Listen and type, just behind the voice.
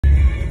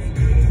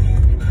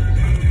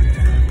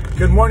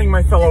Good morning,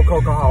 my fellow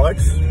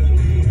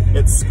Cokeaholics.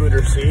 It's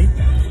Scooter C,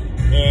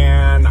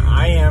 and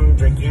I am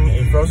drinking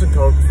a frozen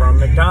Coke from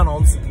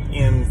McDonald's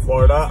in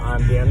Florida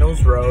on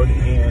Daniels Road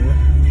in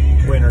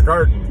Winter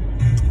Garden.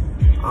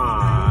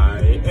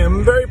 I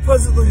am very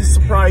pleasantly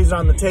surprised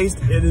on the taste.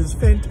 It is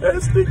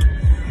fantastic.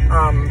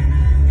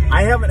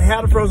 I haven't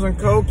had a frozen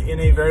Coke in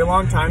a very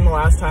long time. The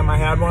last time I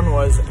had one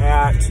was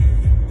at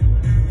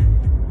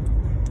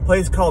a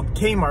place called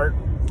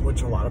Kmart,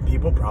 which a lot of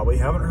people probably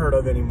haven't heard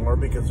of anymore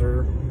because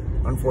they're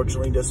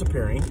unfortunately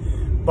disappearing.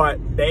 But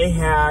they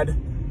had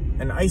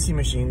an icy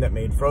machine that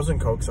made frozen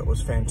Cokes that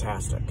was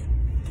fantastic.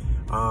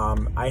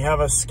 I have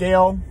a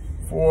scale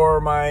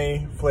for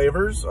my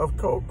flavors of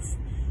Coke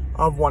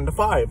of 1 to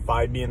 5,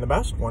 5 being the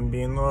best, 1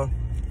 being the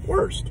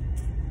worst.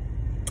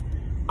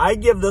 I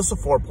give this a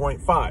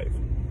 4.5.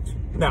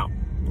 Now,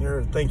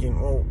 you're thinking,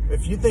 well,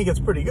 if you think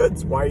it's pretty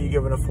good, why are you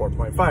giving it a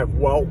 4.5?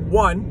 Well,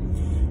 one,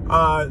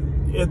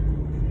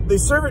 they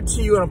serve it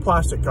to you in a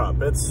plastic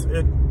cup. It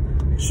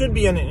should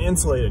be in an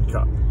insulated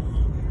cup.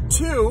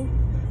 Two,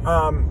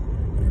 I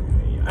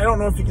don't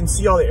know if you can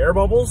see all the air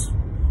bubbles,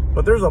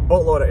 but there's a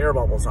boatload of air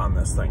bubbles on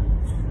this thing,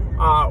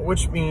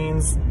 which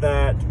means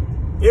that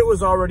it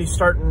was already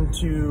starting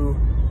to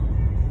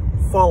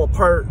fall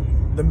apart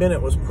the minute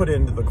it was put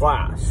into the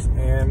glass,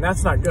 and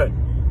that's not good.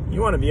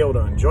 You want to be able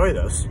to enjoy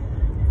this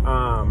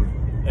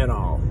and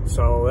all.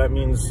 So that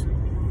means,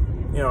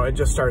 you know, it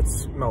just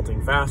starts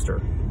melting faster.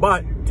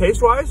 But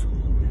taste-wise,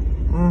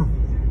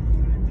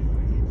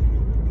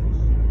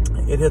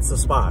 it hits the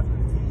spot.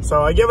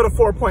 So I give it a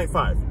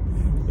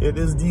 4.5. It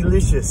is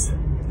delicious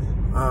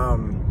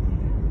and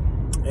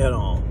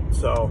all.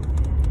 So,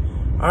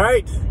 all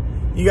right.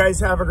 You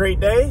guys have a great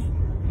day.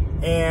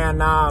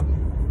 And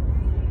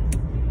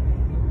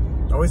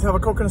always have a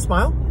Coke and a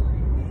smile.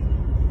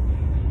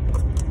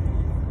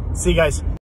 See you guys.